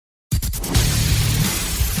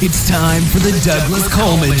It's time for the Douglas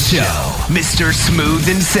Coleman Show. Mr. Smooth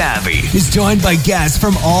and Savvy is joined by guests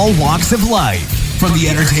from all walks of life, from the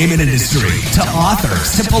entertainment industry to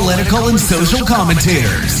authors to political and social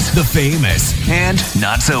commentators, the famous and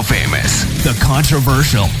not so famous, the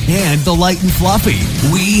controversial and the light and fluffy.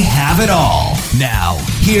 We have it all. Now,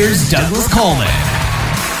 here's Douglas Coleman.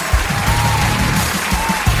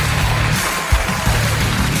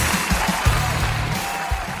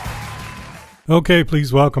 Okay,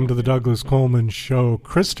 please welcome to the Douglas Coleman Show,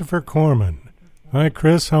 Christopher Korman. Hi,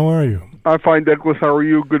 Chris. How are you? I'm fine, Douglas. How are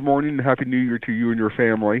you? Good morning and Happy New Year to you and your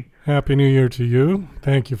family. Happy New Year to you.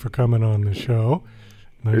 Thank you for coming on the show.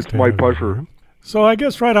 Nice it's my pleasure. So I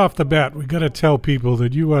guess right off the bat, we got to tell people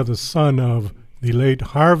that you are the son of the late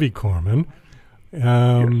Harvey Korman.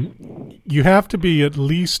 Yes. You have to be at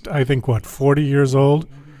least, I think, 40 years old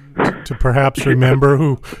to perhaps remember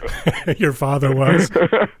who your father was?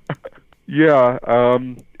 Yeah,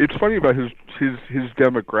 it's funny about his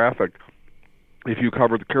demographic. If you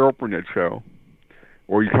cover the Carol Burnett Show,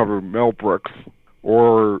 or you cover Mel Brooks,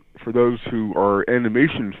 or for those who are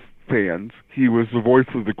animation fans, he was the voice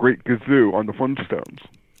of the Great Gazoo on the Flintstones.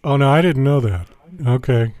 Oh, no, I didn't know that.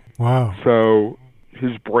 Okay, wow. So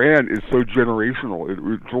his brand is so generational,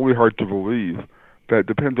 it's really hard to believe. That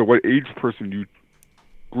depends on what age person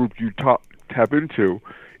group you tap into.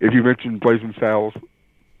 If you mention Blazing Saddles,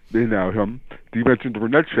 they know him. You mentioned the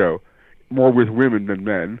Burnett Show, more with women than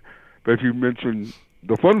men. But if you mention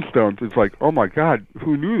the Flintstones, it's like, oh my God,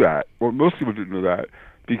 who knew that? Well, most people didn't know that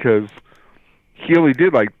because he only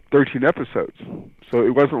did like 13 episodes. So it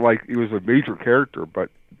wasn't like he was a major character, but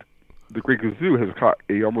the Great Gazoo has caught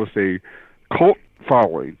almost a cult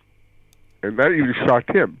following. And that even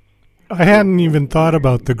shocked him. I hadn't even thought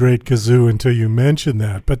about the Great Gazoo until you mentioned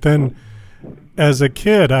that. But then as a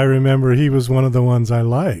kid, I remember he was one of the ones I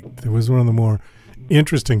liked. It was one of the more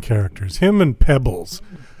interesting characters. Him and Pebbles.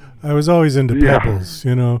 I was always into Pebbles,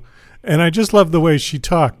 you know. And I just loved the way she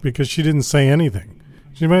talked because she didn't say anything.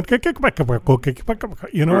 She went, you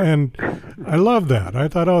know, and I loved that. I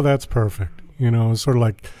thought, oh, that's perfect. You know, it was sort of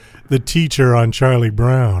like the teacher on Charlie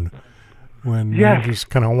Brown when just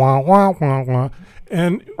kind of wah, wah, wah, wah.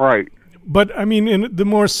 And right. But, I mean, the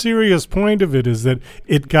more serious point of it is that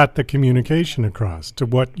it got the communication across to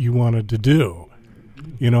what you wanted to do.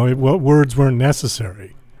 You know, what words weren't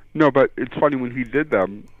necessary. No, but it's funny, when he did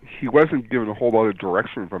them, he wasn't given a whole lot of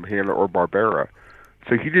direction from Hanna-Barbera.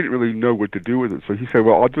 So he didn't really know what to do with it. So he said,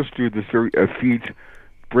 well, I'll just do this very effete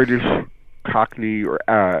British Cockney or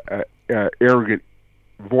arrogant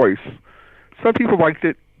voice. Some people liked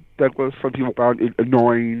it, Douglas. Some people found it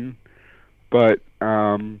annoying. But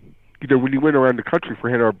you know, when he went around the country for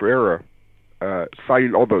Hanna-Barbera,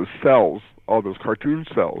 citing all those cells, all those cartoon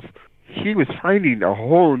cells, he was finding a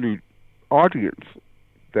whole new audience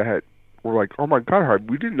that were like, oh my God, Harvey,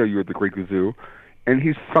 we didn't know you were the Great Gazoo. And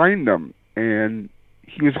he signed them, and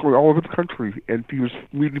he was going all over the country, and he was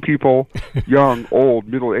meeting people, young, old,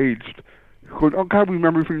 middle-aged, going, oh God, we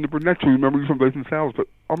remember you from the Burnett Show, we remember you from Blazing Saddles, but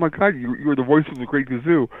oh my God, you're the voice of the Great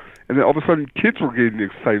Gazoo. And then all of a sudden, kids were getting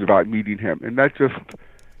excited about meeting him, and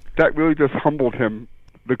that really just humbled him.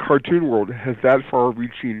 The cartoon world has that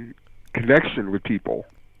far-reaching connection with people.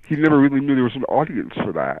 He never really knew there was an audience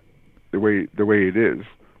for that, the way it is,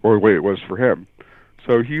 or the way it was for him.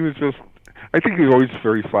 So he was just, I think he was always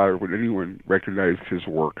very flattered when anyone recognized his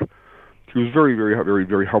work. He was very, very, very,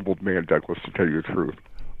 very humbled man, Douglas, to tell you the truth.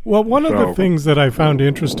 Well, one of the things that I found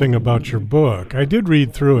interesting about your book, I did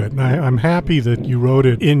read through it, and I'm happy that you wrote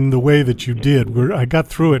it in the way that you did. I got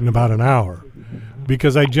through it in about an hour,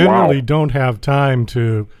 because I generally don't have time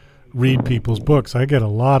to read people's books. I get a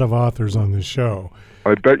lot of authors on this show.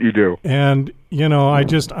 I bet you do. And, you know,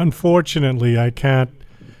 unfortunately, I can't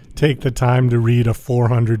take the time to read a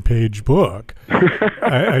 400-page book.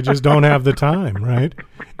 I just don't have the time, right?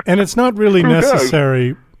 And it's not really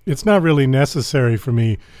necessary. It's not really necessary for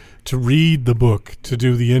me to read the book to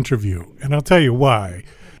do the interview. And I'll tell you why.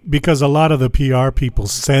 Because a lot of the PR people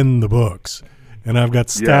send the books. And I've got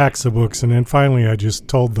stacks of books. And then finally I just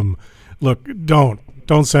told them, look, don't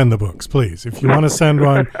send the books, please. If you want to send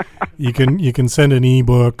one, you can send an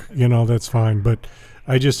ebook, you know, that's fine. But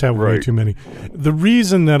I just have way too many. The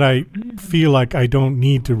reason that I feel like I don't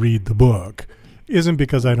need to read the book isn't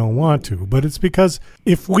because I don't want to, but it's because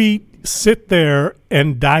if we sit there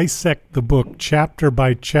and dissect the book chapter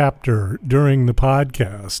by chapter during the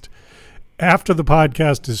podcast, after the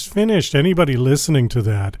podcast is finished, anybody listening to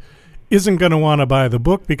that isn't going to want to buy the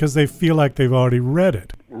book because they feel like they've already read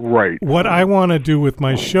it. Right. What I want to do with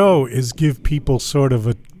my show is give people sort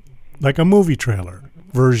of like a movie trailer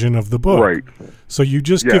version of the book. Right. So you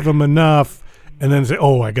just give them enough, and then say,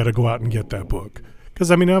 oh, I got to go out and get that book. Because,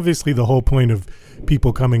 I mean, obviously the whole point of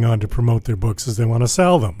people coming on to promote their books is they want to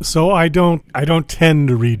sell them. So I don't tend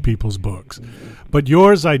to read people's books. But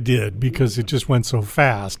yours I did because it just went so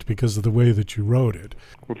fast because of the way that you wrote it.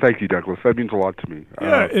 Well, thank you, Douglas. That means a lot to me.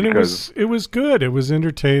 Yeah, and it was good. It was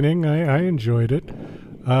entertaining. I enjoyed it.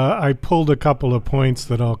 I pulled a couple of points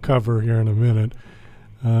that I'll cover here in a minute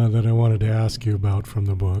that I wanted to ask you about from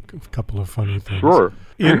the book. A couple of funny things. Sure.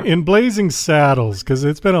 In Blazing Saddles, because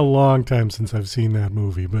it's been a long time since I've seen that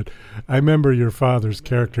movie, but I remember your father's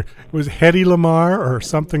character. Was Hedy Lamarr or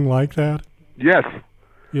something like that? Yes.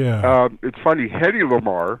 Yeah. It's funny. Hedy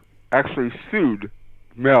Lamarr actually sued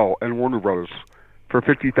Mel and Warner Brothers for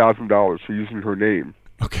 $50,000 for using her name.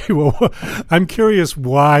 Okay, well, I'm curious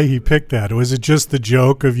why he picked that. Was it just the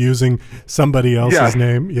joke of using somebody else's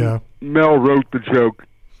name? Yeah. Mel wrote the joke.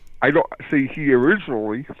 I don't see. He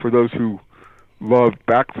originally, for those who love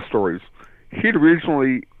backstories, he had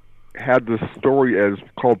originally had this story as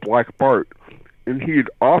called Black Bart, and he had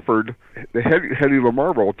offered the Hedy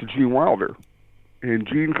Lamarr role to Gene Wilder, and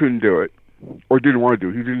Gene couldn't do it, or didn't want to do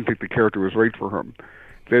it. He didn't think the character was right for him.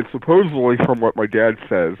 Then supposedly, from what my dad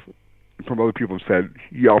says, and from other people have said,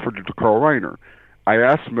 he offered it to Carl Reiner. I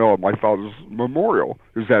asked Mel at my father's memorial,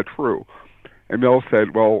 is that true? And Mel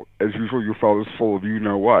said, well, as usual, your father's full of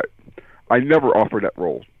you-know-what. I never offered that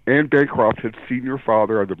role. Anne Bancroft had seen your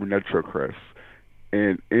father on the Burnett Show, Chris.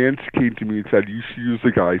 And Anne came to me and said, you should use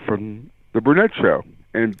the guy from the Burnett Show.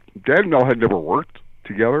 And Dad and Mel had never worked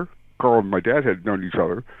together. Carl and my dad had known each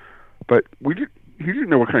other. But he didn't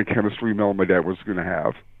know what kind of chemistry Mel and my dad was going to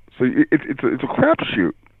have. So it's a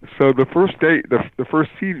crapshoot. So the first day, the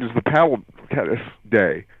first scene is the paddle tennis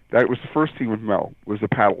day. That was the first scene with Mel, was the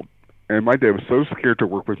paddle. And my dad was so scared to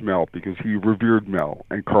work with Mel because he revered Mel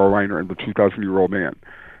and Carl Reiner and the 2,000-year-old man.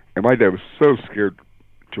 And my dad was so scared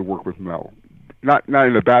to work with Mel, not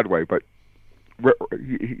in a bad way, but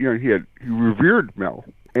he revered Mel.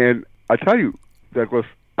 And I tell you, Douglas,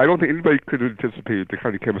 I don't think anybody could have anticipated the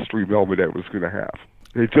kind of chemistry Mel and my dad was going to have.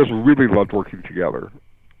 They just really loved working together,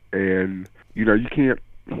 and you can't.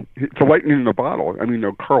 It's a lightning in a bottle. I mean,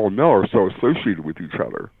 Carl and Mel are so associated with each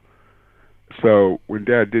other. So when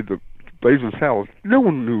Dad did the Blazing Saddles, no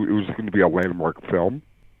one knew it was going to be a landmark film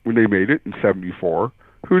when they made it in '74.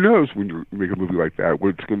 Who knows when you make a movie like that,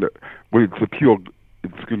 what its appeal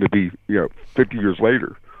it's going to be, 50 years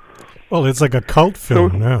later. Well, it's like a cult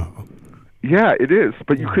film now. Yeah, it is,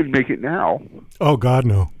 but you couldn't make it now. Oh God,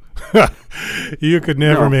 no! You could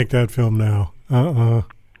never make that film now.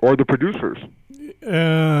 Or the producers.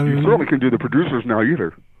 You certainly can do the producers now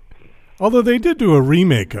either. Although they did do a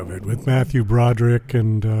remake of it with Matthew Broderick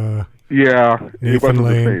and Nathan it wasn't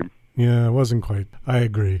Lane. The same. Yeah, it wasn't quite. I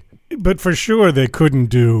agree. But for sure they couldn't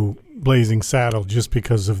do Blazing Saddle just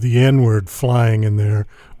because of the N-word flying in there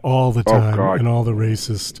all the time and all the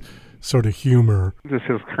racist sort of humor. This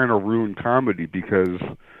has kind of ruined comedy because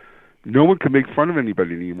no one can make fun of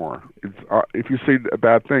anybody anymore. If you say a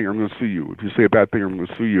bad thing, I'm going to sue you. If you say a bad thing, I'm going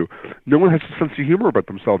to sue you. No one has a sense of humor about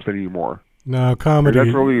themselves anymore. No, comedy. And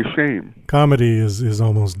that's really a shame. Comedy is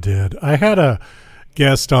almost dead. I had a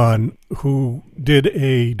guest on who did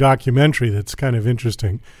a documentary that's kind of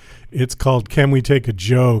interesting. It's called Can We Take a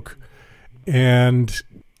Joke? And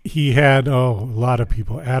he had a lot of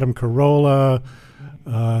people. Adam Carolla,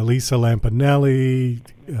 Lisa Lampanelli,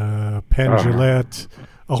 Penn Jillette,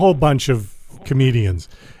 a whole bunch of comedians.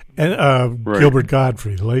 And Gilbert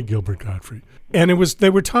Godfrey, the late Gilbert Godfrey. And they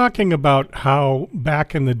were talking about how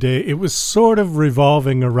back in the day it was sort of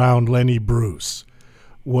revolving around Lenny Bruce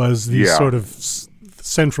was the sort of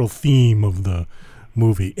central theme of the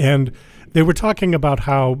movie. And they were talking about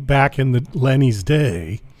how back in the Lenny's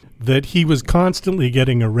day that he was constantly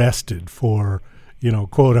getting arrested for,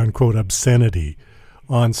 quote unquote obscenity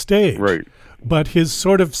on stage. Right. But his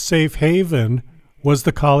sort of safe haven was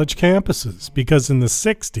the college campuses, because in the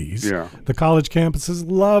 60s, the college campuses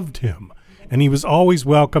loved him. And he was always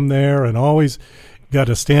welcome there and always got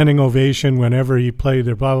a standing ovation whenever he played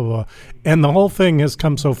there, blah, blah, blah. And the whole thing has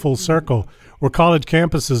come so full circle where college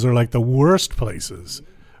campuses are like the worst places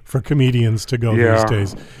for comedians to go these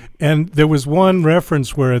days. And there was one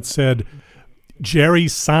reference where it said Jerry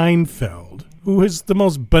Seinfeld, who is the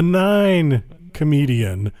most benign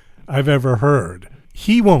comedian I've ever heard.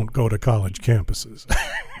 He won't go to college campuses.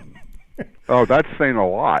 Oh, that's saying a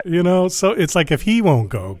lot. So it's like if he won't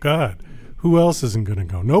go, God, who else isn't going to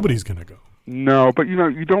go? Nobody's going to go. No, but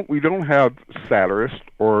we don't have satirists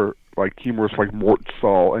or like humorists like Mort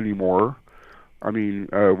Saul anymore. I mean,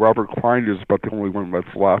 Robert Klein is about the only one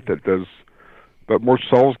that's left that does. But Mort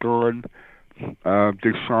Saul's gone.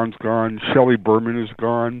 Dick Shawn's gone. Shelley Berman is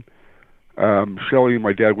gone. Shelley and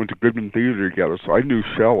my dad went to Goodman Theater together, so I knew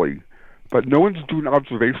Shelley. But no one's doing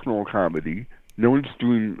observational comedy. No one's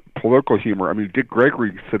doing political humor. I mean, Dick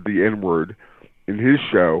Gregory said the N-word in his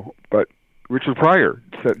show, but Richard Pryor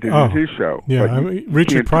did in his show. Yeah,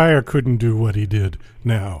 Richard Pryor couldn't do what he did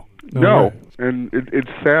now. No, and it's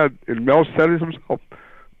sad. And Mel said it himself.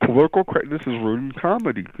 Political correctness is ruining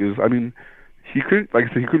comedy because, I mean, he couldn't, like I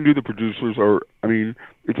said, he couldn't do the producers. Or, I mean,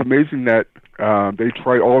 it's amazing that they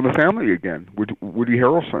tried All in the Family again with Woody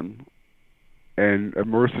Harrelson and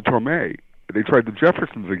Marissa Tomei. They tried the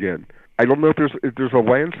Jeffersons again. I don't know if there's a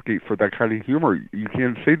landscape for that kind of humor. You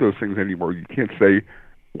can't say those things anymore. You can't say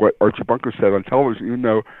what Archie Bunker said on television, even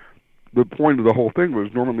though the point of the whole thing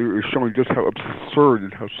was normally it was showing just how absurd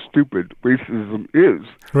and how stupid racism is.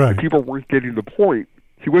 Right. And people weren't getting the point.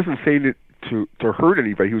 He wasn't saying it to hurt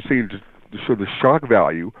anybody. He was saying it to show the shock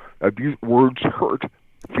value that these words hurt.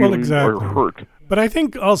 Feelings are hurt. But I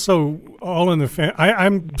think also All in the Family,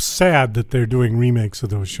 I'm sad that they're doing remakes of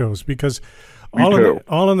those shows because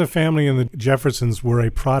All in the Family and the Jeffersons were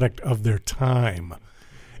a product of their time.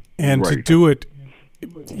 And to do it,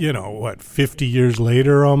 50 years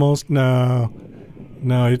later almost? No,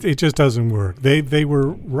 it just doesn't work. They were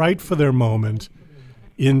right for their moment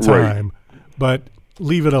in time, but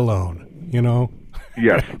leave it alone,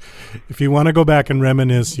 Yes. If you want to go back and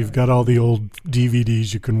reminisce, you've got all the old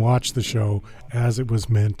DVDs. You can watch the show as it was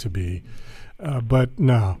meant to be. But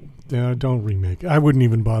no, don't remake it. I wouldn't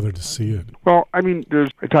even bother to see it. Well, I mean,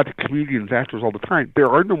 I talk to comedians, actors all the time. There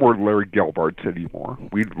are no more Larry Gelbarts anymore.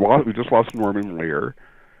 We just lost Norman Lear.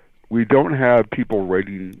 We don't have people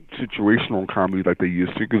writing situational comedy like they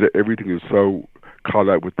used to because everything is so caught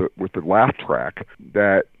up with the laugh track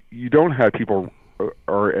that you don't have people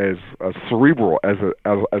are as cerebral as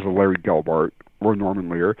a Larry Gelbart or Norman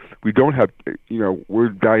Lear. We don't have, where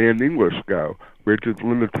Diane English go, where did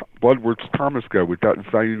Linda Bloodworth Thomas go with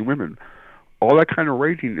Designing Women. All that kind of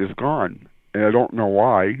writing is gone, and I don't know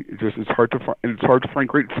why. It's hard to find, and it's hard to find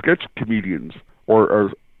great sketch comedians.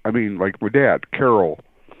 Or like my dad, Carol.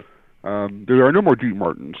 There are no more Dean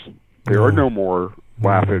Martins. There are no more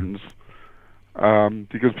Laugh-Ins,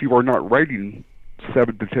 because people are not writing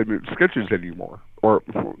 7 to 10 minute sketches anymore. Or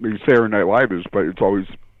maybe Saturday Night Live is, but it's always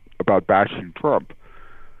about bashing Trump.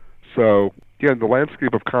 So, again, the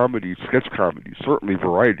landscape of comedy, sketch comedy, certainly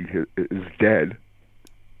variety, is dead,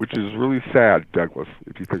 which is really sad, Douglas,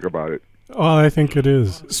 if you think about it. Oh, I think it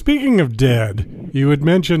is. Speaking of dead, you had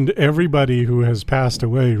mentioned everybody who has passed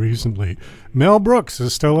away recently. Mel Brooks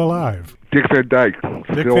is still alive. Dick Van Dyke.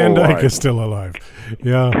 Dick Van Dyke is still alive.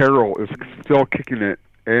 Yeah. Carol is still kicking it.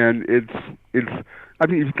 And it's. I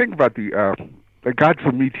mean, if you think about thank God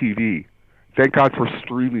for MeTV. Thank God for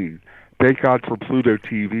streaming. Thank God for Pluto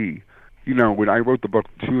TV. When I wrote the book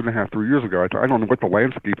 3 years ago, I thought, I don't know what the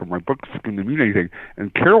landscape of my book is going to mean anything.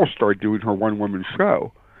 And Carol started doing her one-woman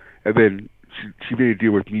show. And then she made a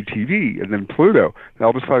deal with MeTV and then Pluto. And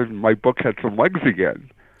all of a sudden, my book had some legs again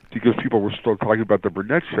because people were still talking about the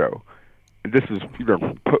Burnett show. And this is,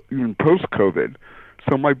 even post-COVID.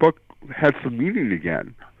 So my book had some meaning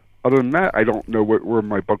again. Other than that, I don't know where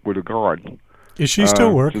my book would have gone. Is she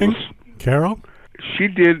still working, Carol? She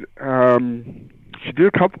did a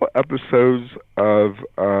couple of episodes of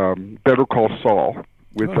Better Call Saul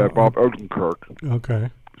with Bob Odenkirk. Okay.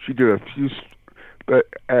 She did a few, but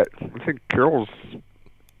I think Carol's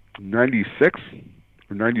 96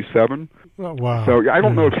 or 97. Oh, wow. So I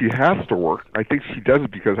don't know if she has to work. I think she does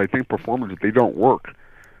it because I think performers, if they don't work,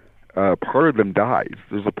 part of them dies.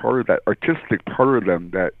 There's a part of that artistic part of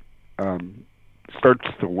them that starts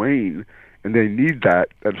to wane, and they need that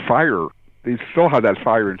fire. They still have that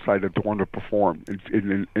fire inside them to want to perform.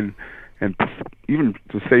 And even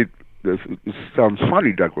to say this sounds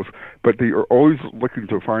funny, Douglas, but they are always looking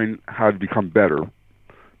to find how to become better,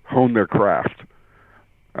 hone their craft.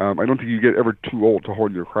 I don't think you get ever too old to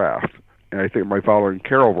hone your craft. And I think my father and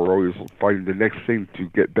Carol were always finding the next thing to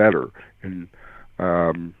get better. And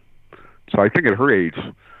so I think at her age,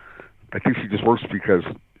 I think she just works because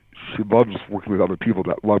she loves working with other people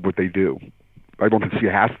that love what they do. I don't think she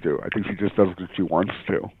has to. I think she just does because she wants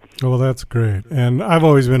to. Well, that's great. And I've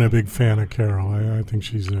always been a big fan of Carol. I think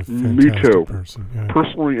she's a fantastic person. Yeah.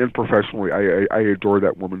 Personally and professionally, I adore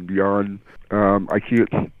that woman beyond. I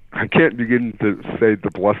can't begin to say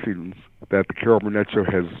the blessings that the Carol Burnett show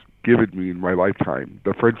has given me in my lifetime.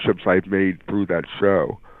 The friendships I've made through that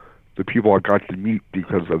show. The people I got to meet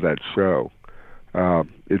because of that show.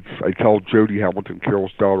 I tell Jody Hamilton,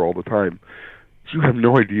 Carol's daughter, all the time, you have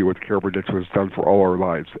no idea what the Carol Burnett show has done for all our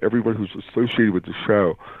lives. Everyone who's associated with the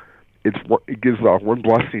show, it gives one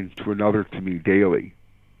blessing to another to me daily,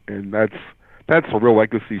 and that's that's a real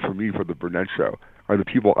legacy for me for the Burnett Show, are the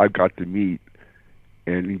people I've got to meet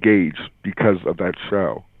and engage because of that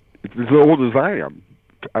show. It's as old as I am.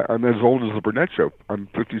 I'm as old as the Burnett Show. I'm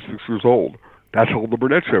 56 years old. That's how old the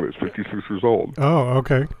Burnett Show is, 56 years old. Oh,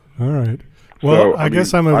 okay. All right. Well, so, I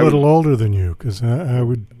guess I'm a little older than you, because I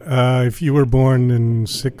would, if you were born in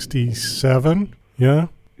 67, yeah?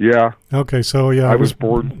 Yeah. Okay, so yeah, I was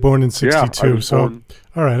born in 62, so,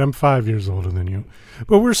 all right, I'm 5 years older than you.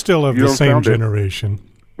 But we're still of the same generation.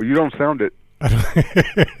 Well, you don't sound it.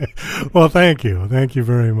 Well, thank you. Thank you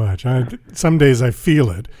very much. Some days I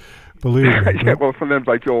feel it, believe me. Yeah, well, sometimes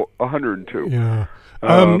I feel 102. Yeah.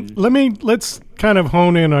 Let's kind of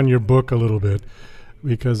hone in on your book a little bit,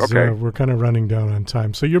 because we're kind of running down on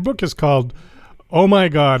time. So your book is called Oh My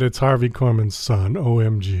God, It's Harvey Korman's Son,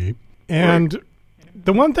 OMG. And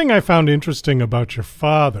the one thing I found interesting about your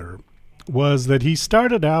father was that he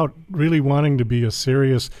started out really wanting to be a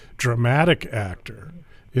serious dramatic actor.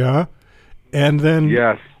 Yeah? And then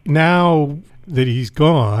now that he's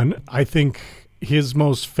gone, I think he is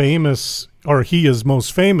most famous for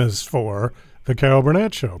the Carol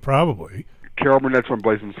Burnett Show, probably. Carol Burnett's on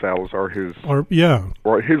Blazing Saddles are his... Or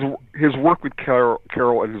his work with Carol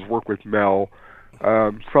and his work with Mel.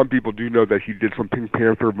 Some people do know that he did some Pink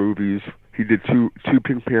Panther movies. He did two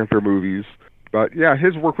Pink Panther movies. But, yeah,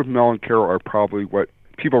 his work with Mel and Carol are probably what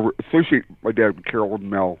people associate my dad with Carol and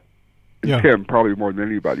Mel. And Tim, probably more than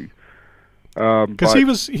anybody. Because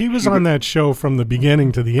he was on that show from the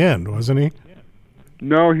beginning to the end, wasn't he?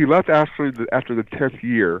 No, he left after the 10th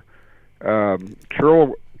year.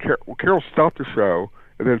 Carol stopped the show,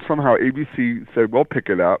 and then somehow ABC said, "We'll pick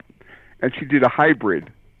it up," and she did a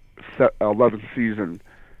hybrid 11th season,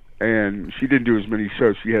 and she didn't do as many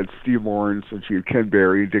shows. She had Steve Lawrence, and she had Ken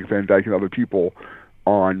Berry, Dick Van Dyke, and other people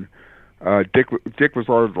on. Dick was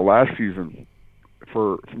on the last season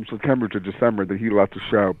from September to December. That he left the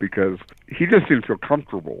show because he just didn't feel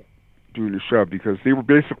comfortable doing the show, because they were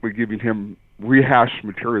basically giving him rehashed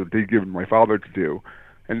material that they'd given my father to do.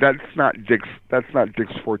 And that's not Dick's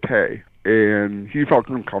forte, and he felt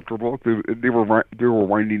uncomfortable. They were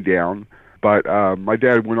winding down, but my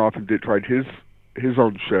dad went off and tried his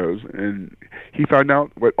own shows, and he found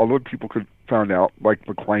out what other people found out, like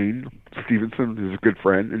McLean Stevenson, who's a good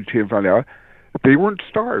friend, and Tim found out they weren't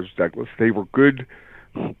stars, Douglas. They were good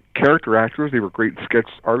character actors. They were great sketch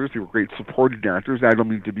artists. They were great supporting actors. I don't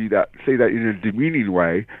mean to say that in a demeaning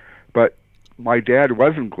way, but my dad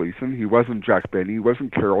wasn't Gleason, he wasn't Jack Benny, he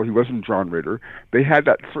wasn't Carol, he wasn't John Ritter. They had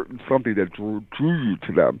that certain something that drew you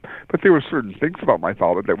to them. But there were certain things about my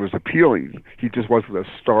father that was appealing. He just wasn't a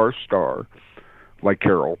star like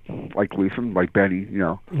Carol, like Gleason, like Benny,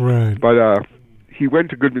 Right. But he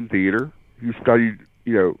went to Goodman Theater. He studied,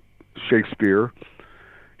 Shakespeare.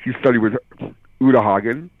 He studied with Uta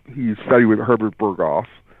Hagen. He studied with Herbert Berghoff.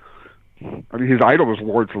 I mean, his idol was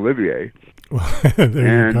Laurence Olivier.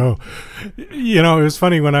 There you go. It was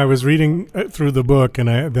funny when I was reading through the book, and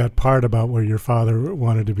that part about where your father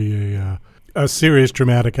wanted to be a serious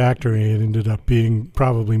dramatic actor, he ended up being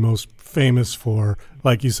probably most famous for,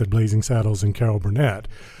 like you said, Blazing Saddles and Carol Burnett.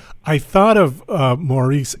 I thought of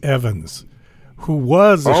Maurice Evans, who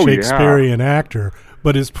was a Shakespearean actor,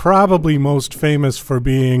 but is probably most famous for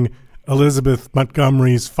being Elizabeth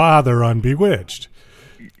Montgomery's father on Bewitched.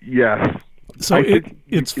 Yes. So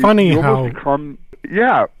it's funny how...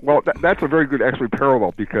 that's a very good actually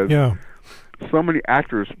parallel, because so many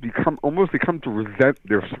actors come to resent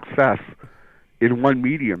their success in one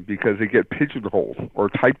medium because they get pigeonholed or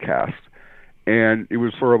typecast. And it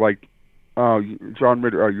was sort of like, John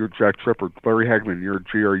Ritter, you're Jack Tripper, Larry Hagman, you're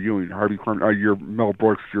J.R. Ewing, Harvey Korman, you're Mel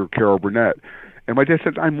Brooks, you're Carol Burnett. And my dad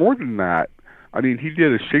said, I'm more than that. I mean, he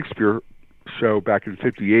did a Shakespeare show back in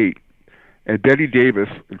 '58, and Betty Davis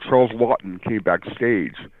and Charles Lawton came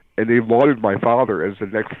backstage, and they lauded my father as the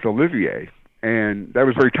next Olivier. And that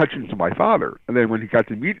was very touching to my father. And then when he got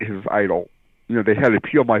to meet his idol, they had to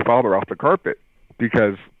peel my father off the carpet,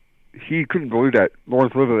 because he couldn't believe that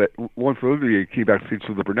Laurence Olivier came backstage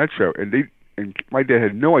to the Burnett Show, and my dad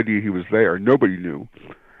had no idea he was there. Nobody knew.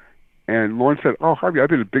 And Lawrence said, "Oh, Harvey, I've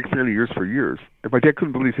been a big fan of yours for years." And my dad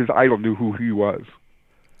couldn't believe his idol knew who he was.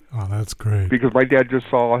 Oh, that's great. Because my dad just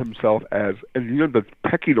saw himself as, and the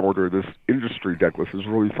pecking order of this industry, Douglas, is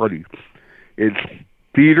really funny. It's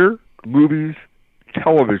theater, movies,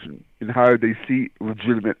 television, and how they see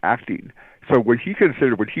legitimate acting. So what he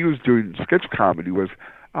considered when he was doing sketch comedy was,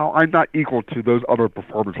 I'm not equal to those other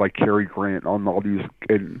performers like Cary Grant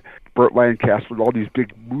and Burt Lancaster and all these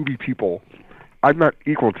big movie people. I'm not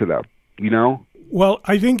equal to them, Well,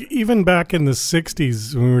 I think even back in the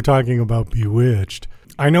 60s when we were talking about Bewitched,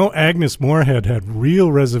 I know Agnes Moorehead had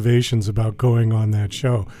real reservations about going on that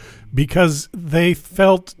show because they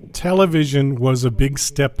felt television was a big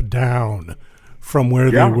step down from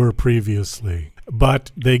where they were previously.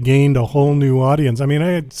 But they gained a whole new audience. I mean,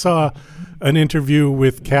 I saw an interview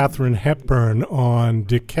with Katharine Hepburn on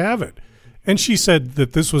Dick Cavett, and she said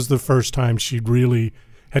that this was the first time she'd really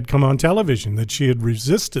had come on television, that she had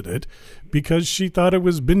resisted it because she thought it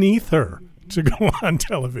was beneath her to go on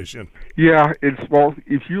television. Yeah, well,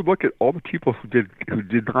 if you look at all the people who did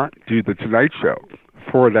not do the Tonight Show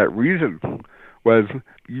for that reason, was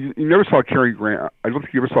you never saw Cary Grant. I don't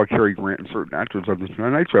think you ever saw Cary Grant and certain actors on the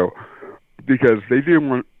Tonight Show because they didn't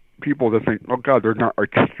want people to think, oh God, they're not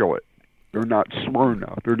articulate, they're not smart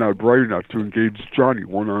enough, they're not bright enough to engage Johnny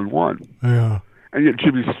one-on-one. Yeah. And yet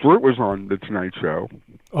Jimmy Stewart was on the Tonight Show.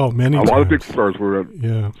 Oh, many times. A lot of big stars were.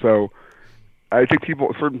 Yeah. So I think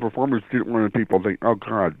certain performers didn't want people to think, oh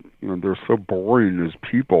God, they're so boring as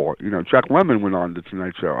people. Jack Lemmon went on the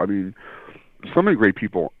Tonight Show. I mean, so many great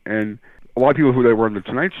people, and a lot of people who they were on the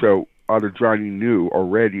Tonight Show, either Johnny knew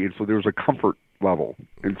already, and so there was a comfort level.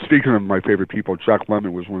 And speaking of my favorite people, Jack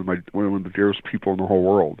Lemmon was one of the dearest people in the whole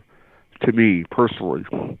world to me personally.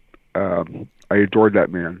 I adored that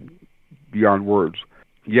man beyond words.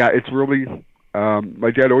 Yeah, it's really.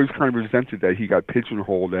 My dad always kind of resented that he got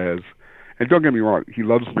pigeonholed as. And don't get me wrong, he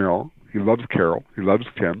loves Mel, he loves Carol, he loves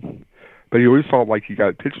Tim, but he always felt like he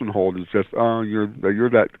got pigeonholed as just, oh, you're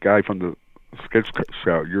that guy from the sketch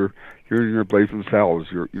show, you're in your Blazing Saddles,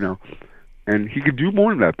 and he could do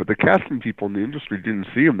more than that, but the casting people in the industry didn't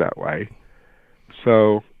see him that way.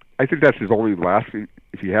 So I think that's his only lasting,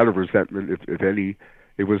 if he had a resentment, if any,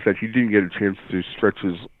 it was that he didn't get a chance to stretch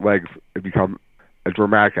his legs and become a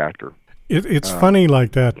dramatic actor. It's funny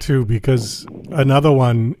like that, too, because another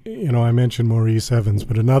one, I mentioned Maurice Evans,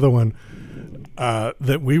 but another one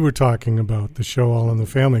that we were talking about, the show All in the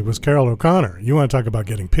Family, was Carol O'Connor. You want to talk about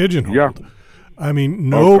getting pigeonholed. Yeah. I mean,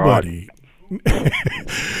 nobody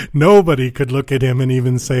could look at him and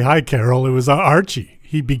even say, hi, Carol. It was Archie.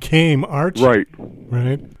 He became Archie.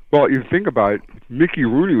 Right? Well, you think about it, Mickey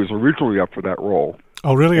Rooney was originally up for that role.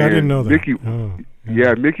 Oh, really? I didn't know that.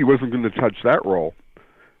 Mickey wasn't going to touch that role.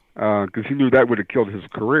 Because he knew that would have killed his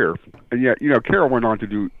career. And yet, Carol went on to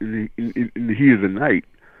do in the Heat of the Night,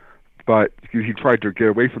 but he tried to get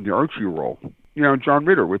away from the Archie role. John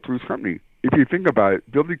Ritter with Three's Company. If you think about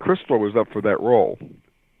it, Billy Crystal was up for that role.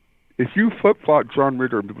 If you flip-flop John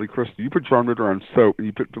Ritter and Billy Crystal, you put John Ritter on Soap and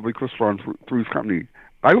you put Billy Crystal on Three's Company,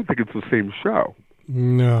 I don't think it's the same show.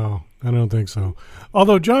 No, I don't think so.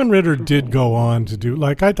 Although John Ritter did go on to do,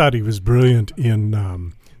 I thought he was brilliant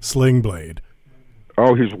in Sling Blade.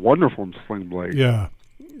 Oh, he's wonderful in Sling Blade. Yeah.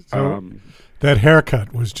 So that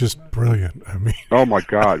haircut was just brilliant. I mean, oh my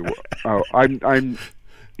God.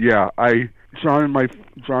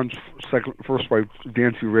 John's first wife,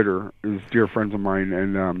 Nancy Ritter, is dear friends of mine,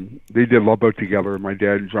 and they did Love Boat together. My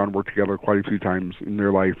dad and John worked together quite a few times in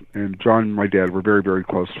their life, and John and my dad were very, very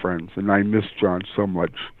close friends, and I miss John so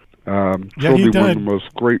much. He died. One of the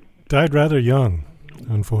most great. Died rather young,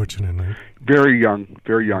 unfortunately. Very young,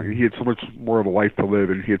 and he had so much more of a life to live,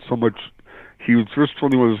 and he was just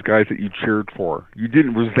really one of those guys that you cheered for. You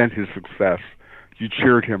didn't resent his success. You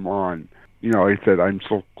cheered him on. I said, I'm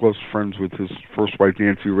so close friends with his first wife,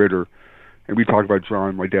 Nancy Ritter, and we talk about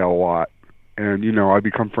John, my dad, a lot. And, I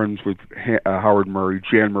become friends with Howard Murray,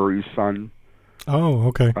 Jan Murray's son. Oh,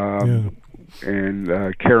 okay. And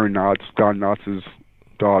Karen Knotts, Don Knotts'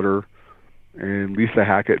 daughter, and Lisa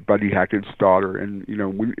Hackett, Buddy Hackett's daughter. And,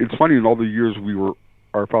 it's funny, in all the years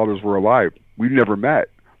our fathers were alive, we never met.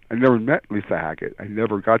 I never met Lisa Hackett. I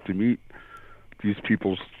never got to meet these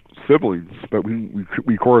people's siblings, but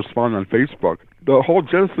we correspond on Facebook. The whole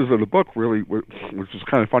genesis of the book really, which is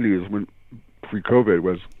kind of funny, is when pre-COVID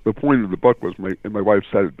was, the point of the book was, and my wife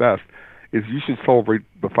said it best, is you should celebrate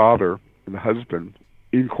the father and the husband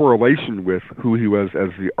in correlation with who he was as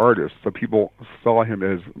the artist. So people saw him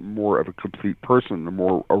as more of a complete person, a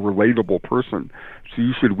relatable person. So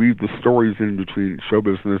you should weave the stories in between show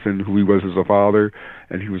business and who he was as a father,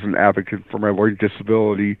 and he was an advocate for my learning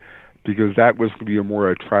disability, because that was going to be a more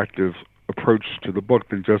attractive approach to the book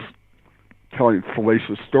than just telling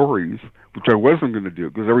fallacious stories, which I wasn't going to do,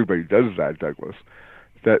 because everybody does that, Douglas.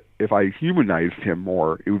 That if I humanized him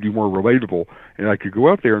more, it would be more relatable, and I could go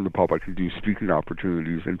out there in the public and do speaking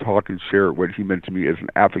opportunities and talk and share what he meant to me as an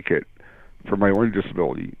advocate for my learning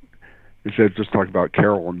disability, instead of just talking about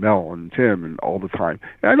Carol and Mel and Tim and all the time.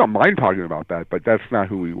 And I don't mind talking about that, but that's not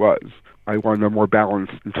who he was. I wanted a more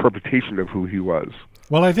balanced interpretation of who he was.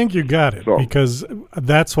 Well, I think you got it, because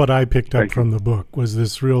that's what I picked up from the book, was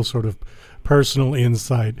this real sort of personal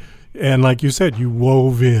insight. And like you said, you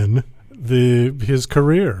wove in his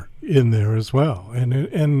career in there as well.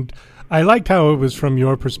 And I liked how it was from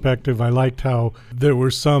your perspective. I liked how there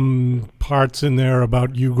were some parts in there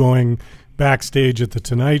about you going backstage at the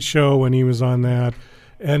Tonight Show when he was on that.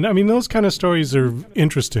 And I mean, those kind of stories are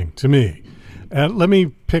interesting to me. Let me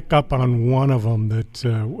pick up on one of them that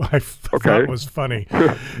I thought was funny.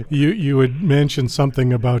 You had mentioned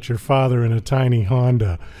something about your father in a tiny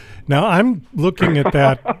Honda. Now, I'm looking at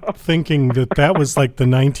that thinking that was like the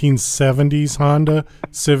 1970s Honda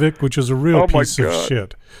Civic, which is a real piece of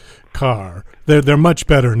shit car. They're much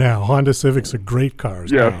better now. Honda Civics are great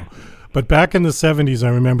cars now. But back in the 70s, I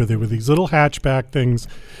remember there were these little hatchback things.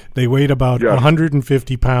 They weighed about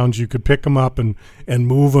 150 pounds. You could pick them up and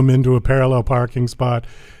move them into a parallel parking spot.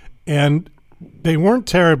 And they weren't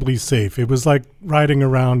terribly safe. It was like riding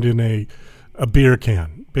around in a beer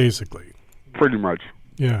can, basically. Pretty much.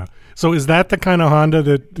 Yeah. So is that the kind of Honda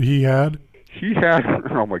that he had? He had,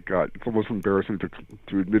 oh my God, it's almost embarrassing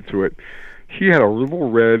to admit to it. He had a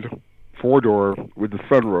little red four-door with the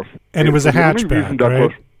sunroof. And it was a hatchback,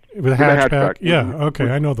 right? It was a hatchback. Yeah, okay,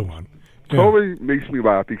 I know the one. Totally makes me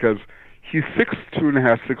laugh because he's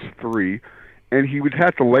 6'2.5", 6'3", and he would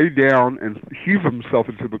have to lay down and heave himself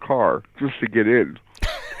into the car just to get in.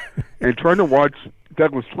 And trying to watch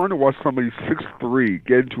somebody 6'3"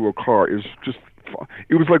 get into a car is just,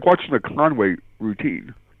 it was like watching a Conway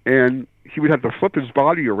routine. And he would have to flip his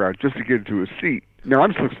body around just to get into his seat. Now,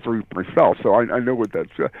 I'm 6'3" myself, so I know what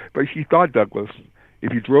that's. But he thought, Douglas,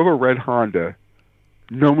 if he drove a red Honda,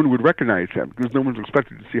 no one would recognize him because no one's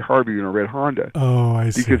expected to see Harvey in a red Honda. Oh, I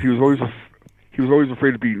see. Because he was always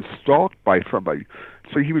afraid of being stalked by somebody.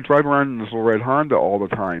 So he would drive around in this little red Honda all the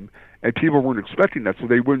time, and people weren't expecting that, so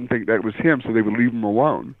they wouldn't think that was him, so they would leave him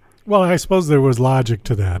alone. Well, I suppose there was logic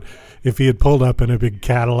to that. If he had pulled up in a big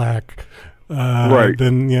Cadillac,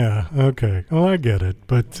 then yeah, okay. Oh, I get it.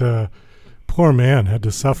 But poor man had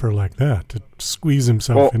to suffer like that, to squeeze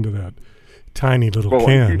himself into that tiny little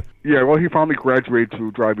can. He finally graduated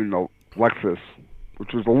to driving a Lexus,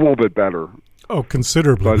 which was a little bit better. Oh,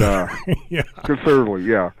 considerably. But considerably,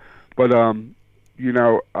 yeah. But when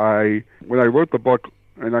I wrote the book,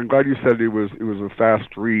 and I'm glad you said it was a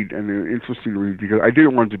fast read and an interesting read because I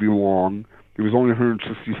didn't want it to be long. It was only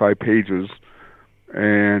 165 pages,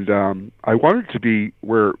 and I wanted it to be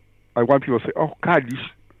where I want people to say, "Oh God,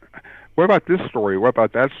 what about this story? What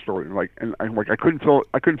about that story?" And I'm like, I couldn't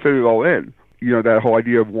fit it all in. That whole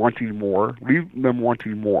idea of wanting more, leave them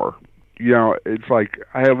wanting more. It's like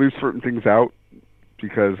I had to leave certain things out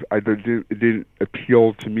because it didn't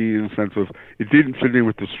appeal to me in the sense of it didn't fit in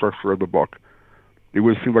with the structure of the book. It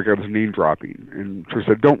seemed like I was name dropping, and Trish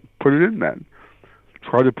said, "Don't put it in then.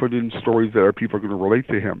 Try to put in stories that people are going to relate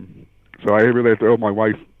to him." So I really have to owe my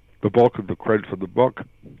wife the bulk of the credit for the book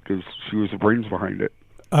because she was the brains behind it.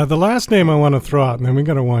 The last name I want to throw out, and then we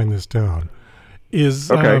got to wind this down, is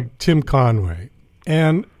Tim Conway.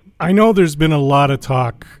 And I know there's been a lot of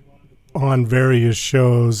talk on various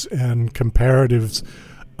shows and comparatives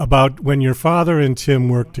about when your father and Tim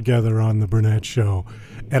worked together on the Burnett Show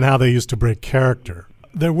and how they used to break character.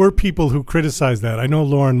 There were people who criticized that. I know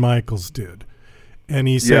Lorne Michaels did. And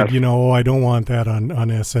he said, I don't want that on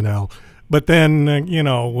SNL. But then,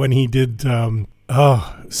 when he did,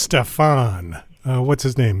 Stefan, what's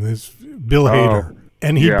his name? This Bill Hader.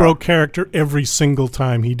 And he broke character every single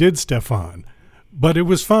time he did Stefan. But it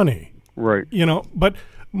was funny. Right. But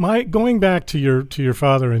going back to your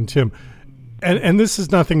father and Tim, and this is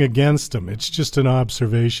nothing against him. It's just an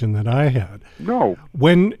observation that I had. No.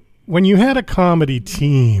 When you had a comedy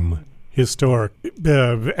team, historic,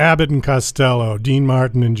 Abbott and Costello, Dean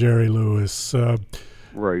Martin and Jerry Lewis,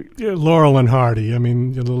 right, Laurel and Hardy, I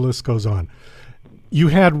mean, the list goes on. You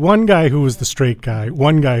had one guy who was the straight guy,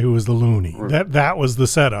 one guy who was the loony. Right. That was the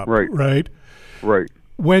setup, right? Right.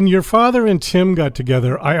 When your father and Tim got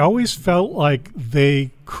together, I always felt like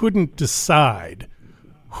they couldn't decide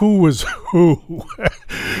who was who.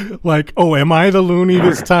 Like, am I the loony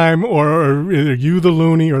this time, or are you the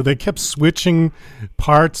loony? Or they kept switching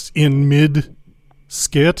parts in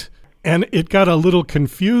mid-skit, and it got a little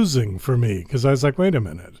confusing for me because I was like, wait a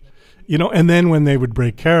minute. And then when they would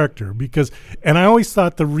break character, and I always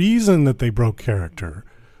thought the reason that they broke character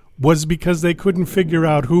was because they couldn't figure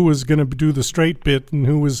out who was going to do the straight bit and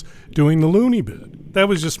who was doing the loony bit. That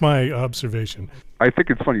was just my observation. I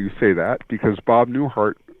think it's funny you say that because Bob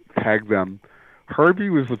Newhart tagged them. Harvey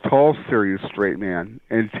was the tall, serious straight man,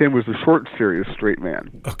 and Tim was the short, serious straight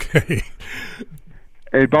man. Okay.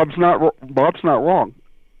 And Bob's not wrong.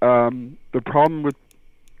 The problem with,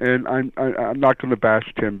 and I'm not going to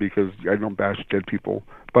bash Tim because I don't bash dead people,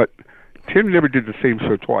 but Tim never did the same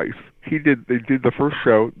show twice. They did the first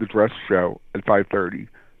show, the dress show, at 5:30.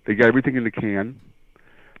 They got everything in the can.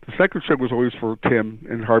 The second show was always for Tim,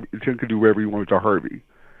 and Tim could do whatever he wanted to Harvey.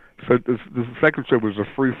 So the second show was a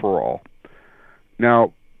free-for-all.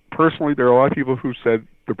 Now, personally, there are a lot of people who said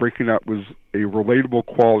the breaking up was a relatable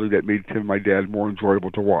quality that made Tim, my dad, more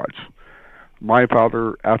enjoyable to watch. My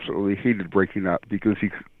father absolutely hated breaking up because he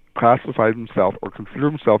classified himself or considered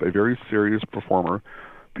himself a very serious performer,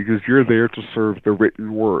 because you're there to serve the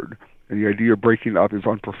written word. And the idea of breaking up is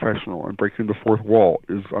unprofessional, and breaking the fourth wall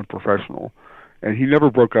is unprofessional. And he never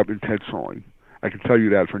broke up intentionally. I can tell you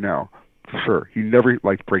that for now, for sure. He never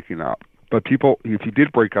liked breaking up. But people, if he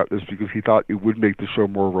did break up, it's because he thought it would make the show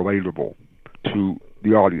more relatable to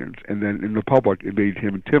the audience. And then in the public, it made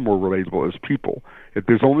him and Tim more relatable as people. If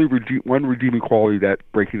there's only one redeeming quality that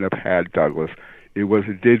breaking up had, Douglas,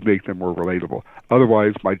 it did make them more relatable.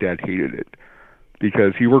 Otherwise, my dad hated it.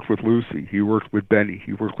 Because he worked with Lucy, he worked with Benny,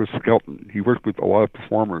 he worked with Skelton, he worked with a lot of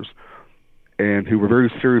performers, and who were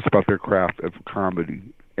very serious about their craft of comedy.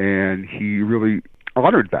 And he really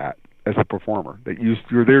honored that as a performer, that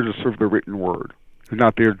you're there to serve the written word. You're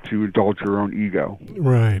not there to indulge your own ego.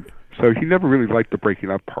 Right. So he never really liked the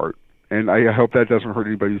breaking up part. And I hope that doesn't hurt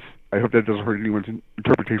anyone's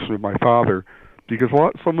interpretation of my father, because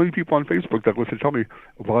so many people on Facebook, Douglas, they tell me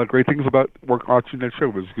a lot of great things about watching that show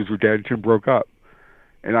was because your dad and Tim broke up.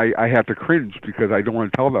 And I have to cringe because I don't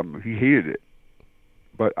want to tell them he hated it.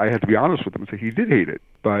 But I have to be honest with him and say he did hate it.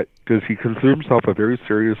 But because he considered himself a very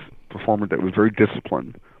serious performer that was very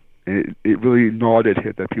disciplined. And it really gnawed at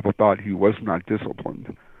him that people thought he was not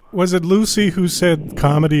disciplined. Was it Lucy who said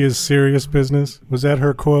comedy is serious business? Was that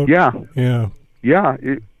her quote? Yeah. Yeah. Yeah.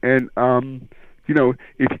 And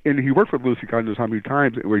he worked with Lucy God knows how many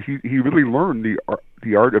times, where he really learned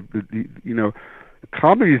the art of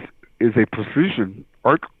comedy is a precision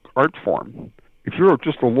art form. If you're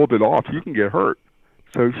just a little bit off, you can get hurt.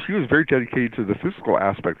 So she was very dedicated to the physical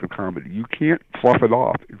aspect of comedy. You can't fluff it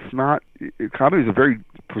off. Comedy is a very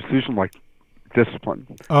precision-like discipline.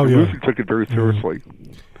 Oh, yeah. Lucy took it very seriously.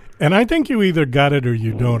 And I think you either got it or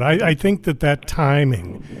you don't. I think that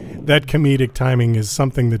timing, that comedic timing, is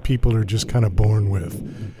something that people are just kind of born with.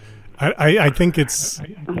 I think it's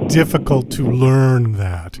difficult to learn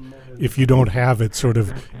that if you don't have it sort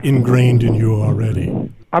of ingrained in you already.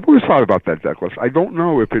 I've always thought about that, Douglas. I don't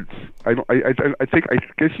know if it's. I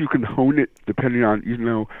guess you can hone it depending on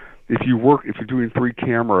if you're doing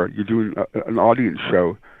 3-camera, you're doing an audience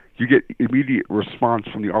show, you get immediate response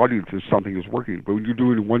from the audience if something is working. But when you're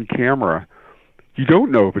doing 1 camera, you don't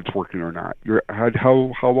know if it's working or not.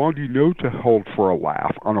 How long do you know to hold for a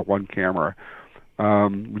laugh on a 1 camera?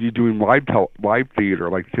 When you're doing live theater,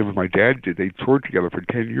 like Tim and my dad did, they toured together for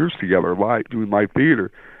 10 years together, doing live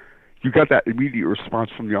theater. You got that immediate response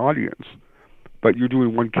from the audience. But you're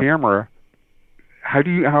doing 1 camera.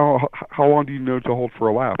 How long do you know to hold for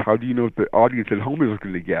a laugh? How do you know if the audience at home is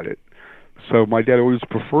going to get it? So my dad always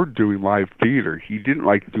preferred doing live theater. He didn't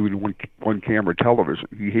like doing one camera television.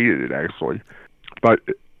 He hated it, actually. But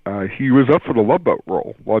he was up for the Love Boat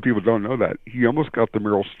role. A lot of people don't know that. He almost got the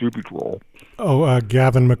Meryl Streep role. Oh,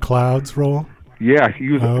 Gavin MacLeod's role? Yeah, he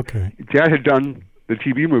was. Okay. Dad had done the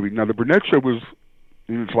TV movie. Now, the Burnett Show was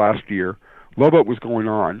in its last year. Love Boat was going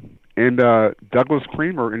on. And Douglas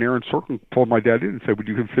Kramer and Aaron Sorkin pulled my dad in and said, would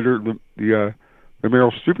you consider the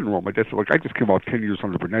Meryl Streep role? My dad said, look, I just came off 10 years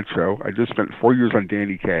on the Burnett Show. I just spent 4 years on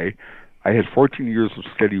Danny Kaye. I had 14 years of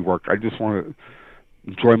steady work. I just want to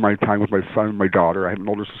enjoy my time with my son and my daughter. I have an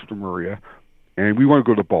older sister, Maria. And we want to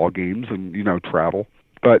go to ball games and, travel.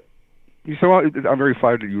 But he said, well, I'm very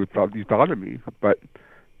flattered that you thought of me. But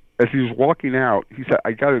as he was walking out, he said,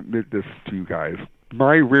 I got to admit this to you guys.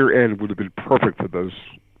 My rear end would have been perfect for those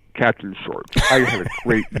captain shorts. I had a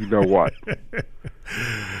great you-know-what.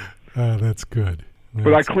 That's good.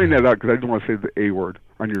 But I cleaned that up because I didn't want to say the A word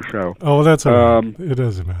on your show. Oh, that's all right. It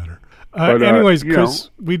doesn't matter. Anyways, Chris,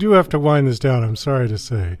 we do have to wind this down, I'm sorry to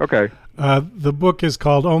say. Okay. The book is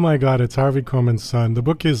called, oh my God, it's Harvey Korman's Son. The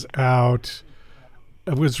book is out.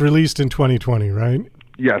 It was released in 2020, right?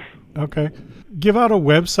 Yes. Okay. Give out a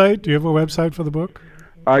website. Do you have a website for the book?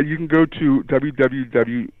 You can go to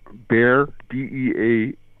www.bear,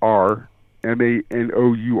 BEAR,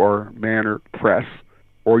 Manor Press,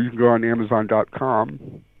 or you can go on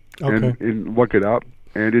Amazon.com and look it up.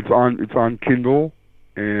 And it's on Kindle,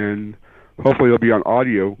 and hopefully it'll be on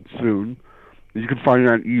audio soon. You can find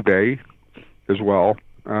it on eBay as well.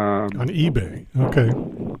 On eBay, okay.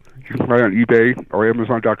 You can find it on eBay or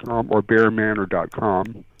Amazon.com or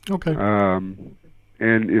bearmanor.com. Okay.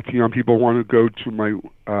 And if people want to go to my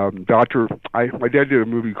doctor, my dad did a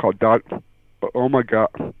movie called Oh My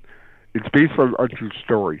God, It's based on a true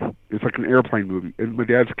story. It's like an airplane movie. And my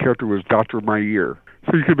dad's character was Dr. My Ear.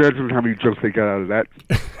 So you can imagine how many jokes they got out of that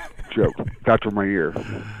joke, Dr. My Ear.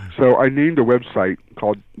 So I named a website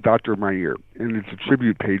called Dr. My Ear, and it's a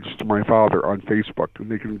tribute page to my father on Facebook.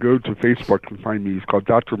 And they can go to Facebook and find me. It's called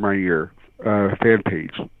Dr. My Ear fan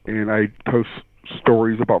page. And I post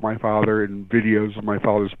stories about my father and videos of my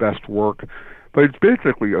father's best work. But it's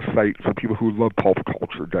basically a site for people who love pulp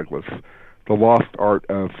culture, Douglas. The lost art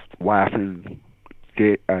of laughing,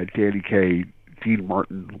 Danny Kaye, Dean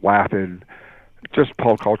Martin, laughing, just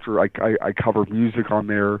pulp culture. I cover music on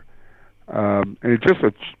there. And it's just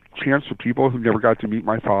a chance for people who never got to meet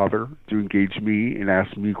my father to engage me and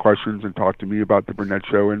ask me questions and talk to me about the Burnett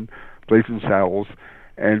Show and Blazing Saddles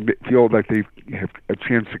and feel like they have a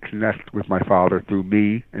chance to connect with my father through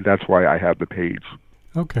me, and that's why I have the page.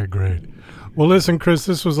 Okay, great. Well, listen, Chris,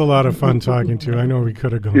 this was a lot of fun talking to you. I know we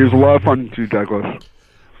could have gone. It was a lot of fun too, Douglas.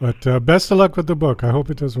 But best of luck with the book. I hope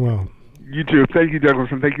it does well. You too. Thank you, Douglas,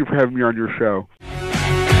 and thank you for having me on your show.